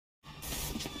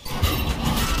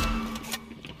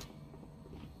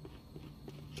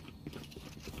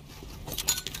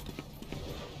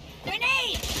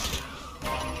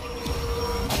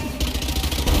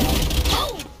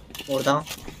Go down.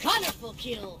 Colorful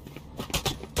kill.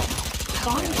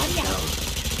 Bomb buddy out.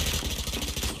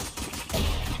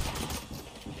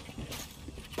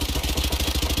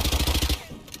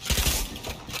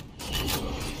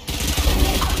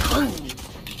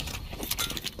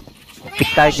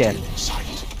 Tayo dyan.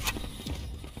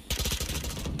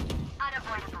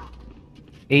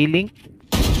 A-Link.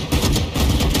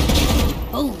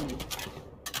 Boom.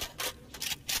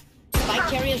 Spike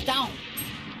carrier's down.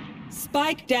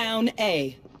 Spike down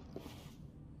A.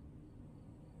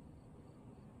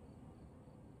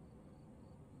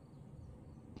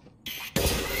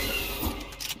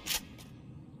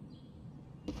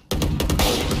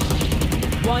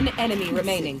 One enemy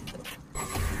remaining.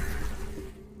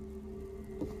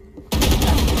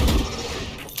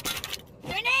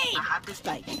 Grenade! I have the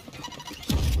spike.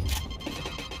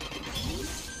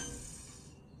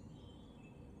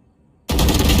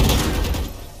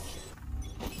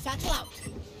 Satchel out.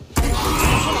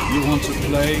 You want to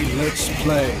play? Let's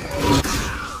play.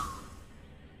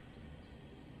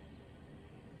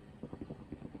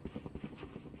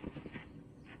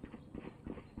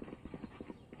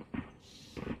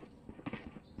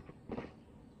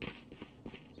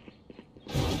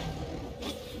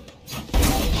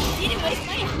 Didn't waste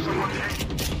my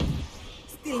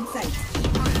Still in sight.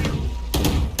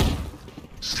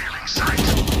 Stealing sight.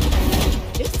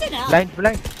 Listen up.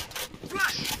 Blind.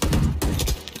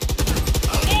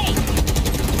 Hey!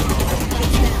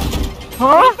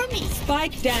 Huh? For me.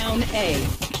 Spike down A.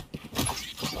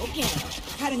 Okay.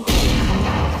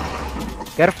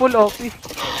 Careful, office.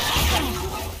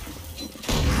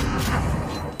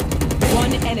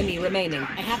 One enemy remaining.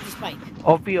 I have the spike.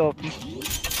 Office.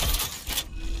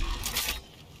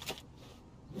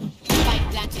 Spike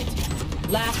planted.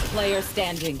 Last player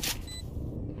standing.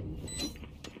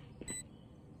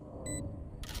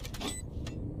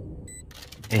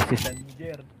 Ese es el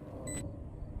Niger.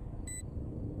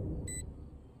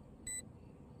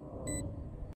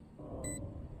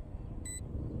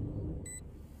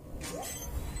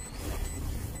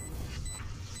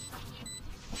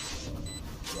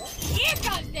 Here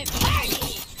comes the party!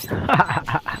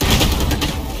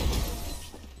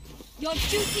 Your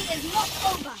duty is not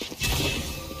over.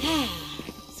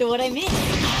 So what I missed?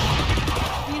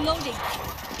 Reloading.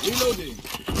 Reloading.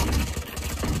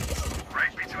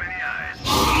 Right between the eyes.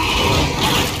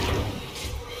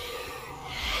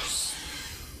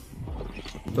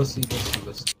 Go see. Go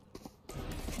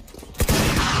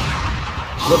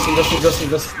see.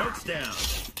 Smoke's down.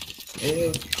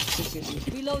 Eh, see.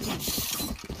 Reloading.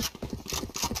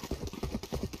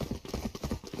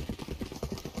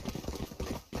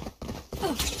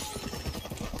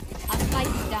 A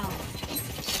spike is down.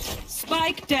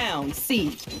 Spike down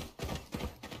C.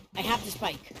 I have the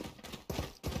spike.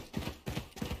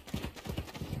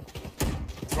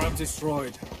 Trap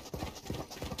destroyed.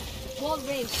 Wall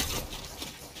raised.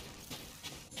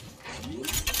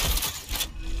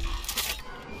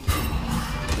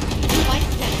 Spike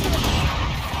planted.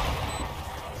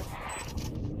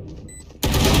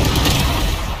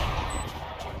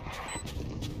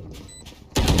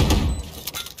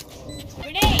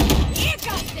 Grenade! Here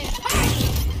comes the party!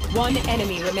 One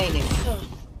enemy remaining.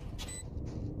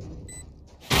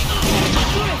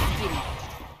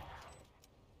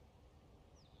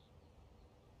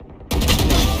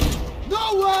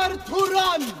 Nowhere to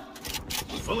run!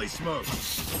 Fully smoked.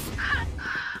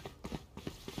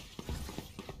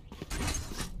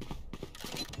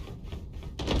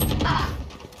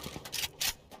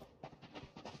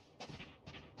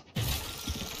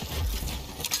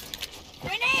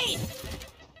 Grenade!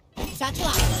 Satchel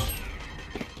out.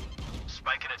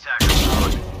 Spike and attacker.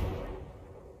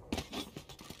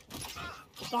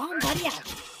 Bomb buddy out.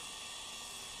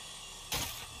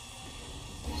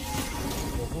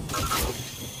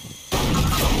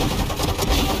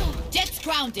 Jet's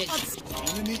grounded.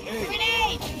 Enemy A.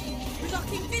 Grenade!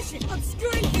 Blocking vision.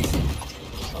 Obscuring vision.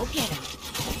 Okay.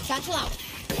 Satchel out.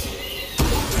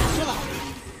 Satchel out.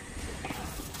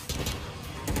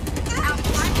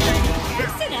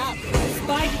 Listen up.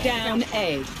 Spike down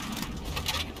A.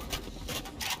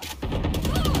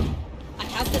 I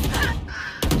have the spike.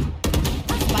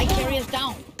 Spike carrier's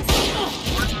down.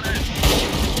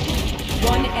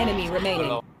 One enemy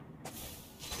remaining.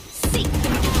 Seek.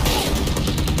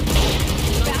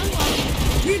 Found one.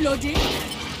 Reloading.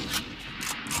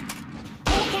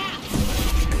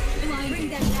 Bring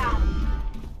them down.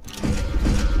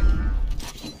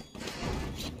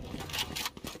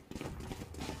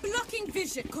 Blocking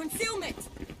vision. Concealment.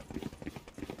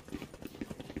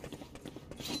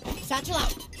 Satchel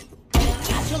out.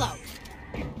 Satchel out.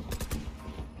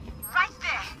 Right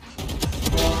there.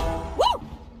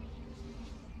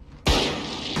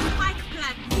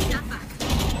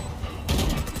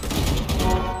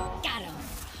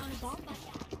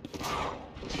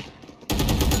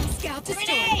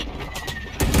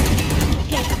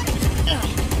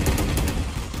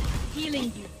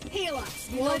 healing you. Heal us.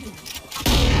 Reloading.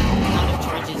 Out of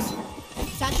charges.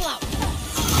 Satchel out.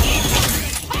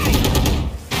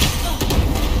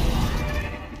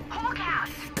 Hawk out.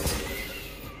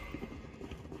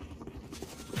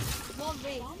 One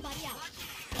Raze. Somebody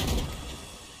out.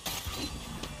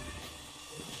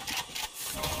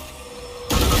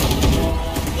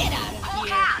 Get out of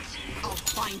here. I'll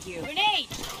find you. Grenade.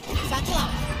 Satchel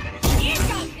out. Here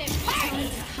comes the fire.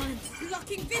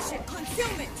 Blocking vision.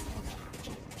 Concealment.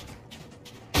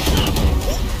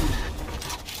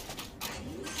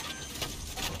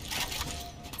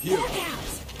 Here.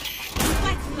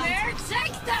 Where?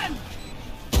 Take them.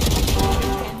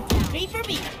 Ready for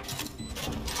me.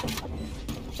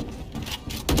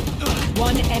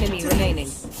 One enemy remaining.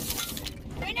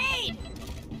 Grenade.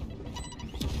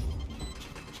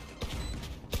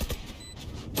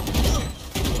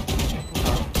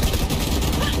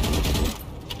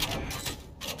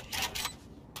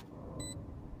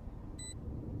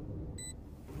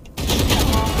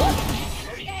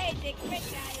 Okay, the quick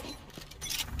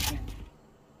guy.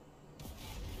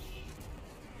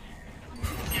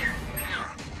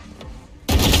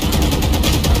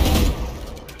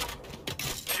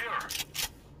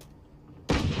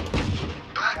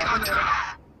 Back on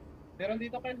top. Meron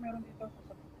dito, Kyle. Meron dito.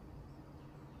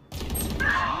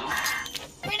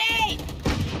 Grenade.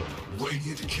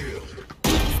 Radiant kill.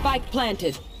 Spike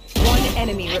planted. One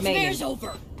enemy remaining. Nightmare's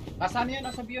over. Nasaan yan?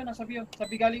 Nasa bio, nasa bio.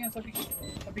 Sabi galing yan, sabi.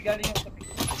 Sabi galing yan, sabi.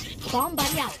 Bomb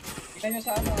buddy out. Tingnan nyo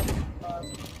sa ano.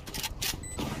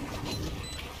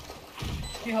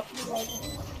 Hihap nyo ba?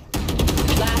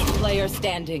 Last player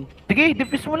standing. Sige,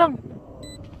 defuse mo lang.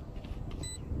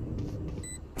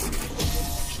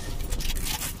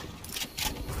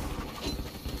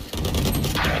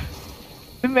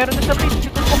 Meron na sa page.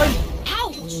 Dito mo kayo.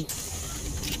 Ouch.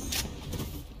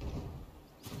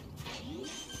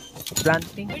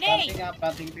 Planting. Grenade.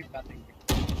 Planting.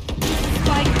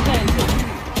 Spike planted.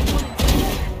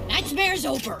 Nightmare's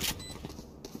over.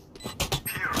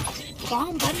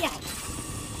 Bomb buddy out.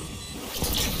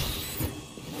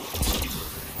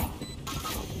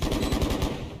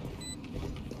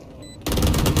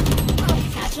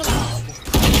 Satchel out.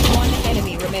 One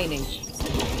enemy remaining.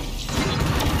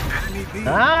 Enemy B.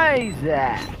 Nice!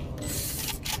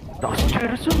 Takas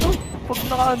Jerson, no? Pag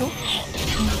naka-ano.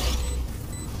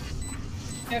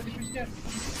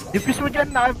 Defuse mo dyan,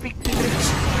 naka-pick si Drake.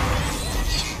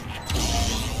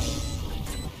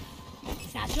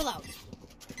 Satchel out.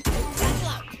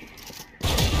 Satchel out.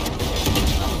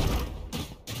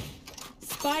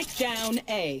 Spike down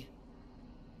A.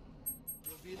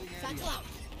 Satchel out.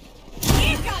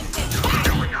 Here comes the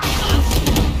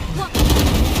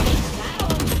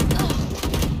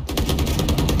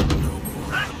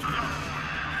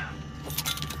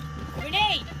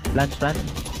Grenade. Plant.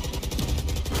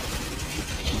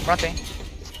 Planting.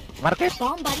 Market.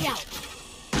 Bomb buddy out.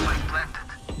 Spike planted.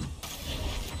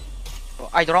 Oh,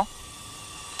 I draw.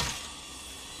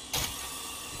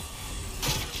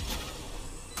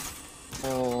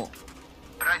 Oh,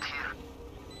 Right here.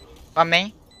 one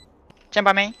main.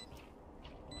 Chamber main.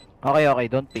 Okay,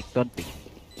 don't pick.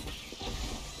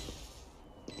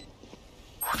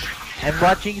 I'm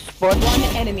watching spot. One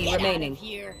enemy Get out remaining. of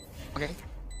here. Okay.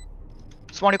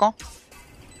 Small recon.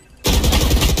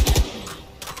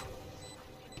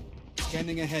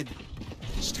 Scanning ahead.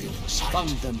 Stealing sight. Found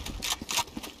them.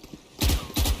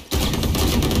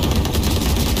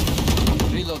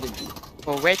 Reloading.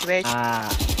 Oh, wait.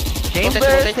 Chamber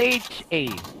Rotate. Sage A.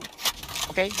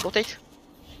 Okay, rotate.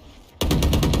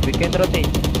 We can rotate.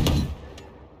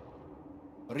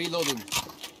 Reloading.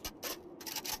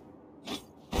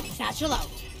 Satchel out.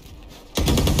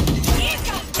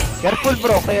 Careful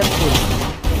bro, careful.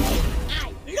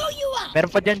 I blew you up. Meron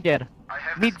pa dyan, Jer. I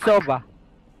have Mid Soba.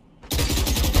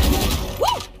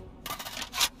 Woo!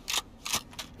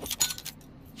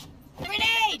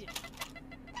 Grenade.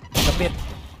 Kapit.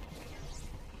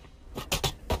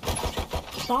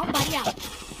 Bomb buddy out.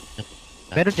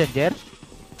 Meron dyan, Jer.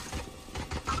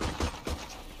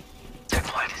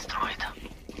 deploy destroyed.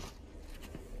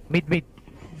 Mid.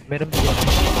 Meron dyan.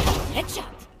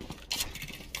 Headshot.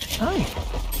 Ay.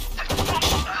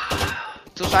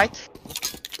 Two sides.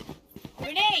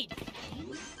 Grenade.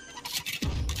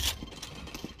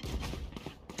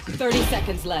 30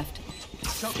 seconds left.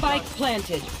 Spike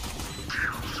planted.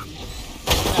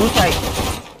 Two side.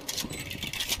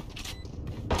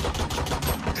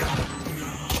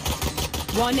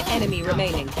 One enemy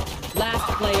remaining. Last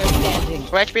player standing.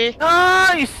 2 HP.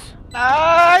 Nice!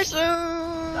 Nice!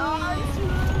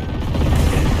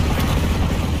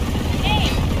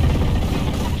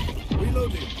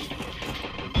 Reloading.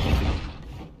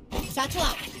 Satchel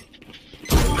out.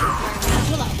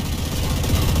 Satchel out.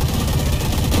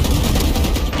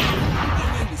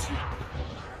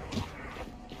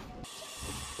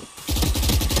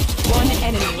 One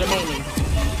enemy remaining.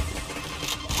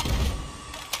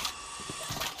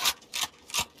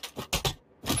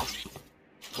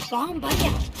 Bomb buddy.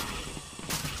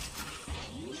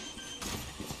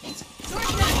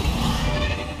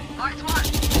 Nice one.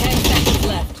 10 seconds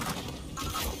left.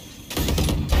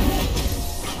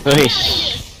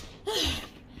 Nice.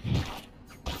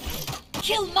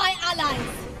 Kill my allies.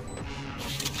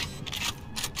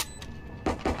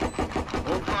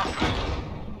 All buffalo.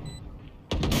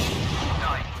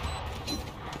 Die.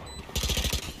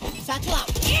 Satchel out.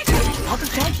 Out of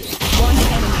charges. One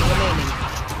enemy remaining.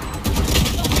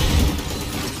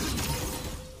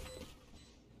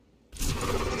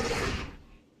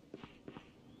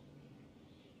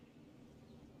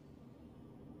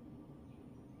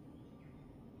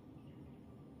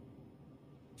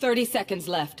 Thirty seconds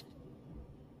left.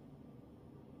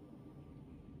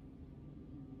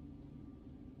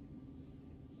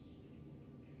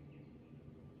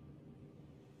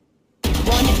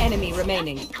 One enemy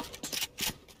remaining.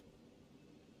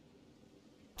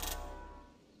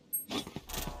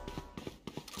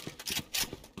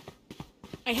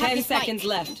 I have 10 the spike. seconds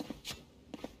left.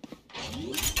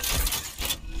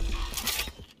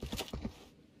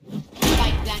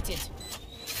 Spike planted.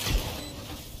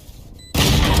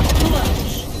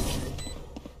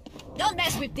 Don't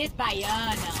mess with this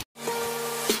Bayana.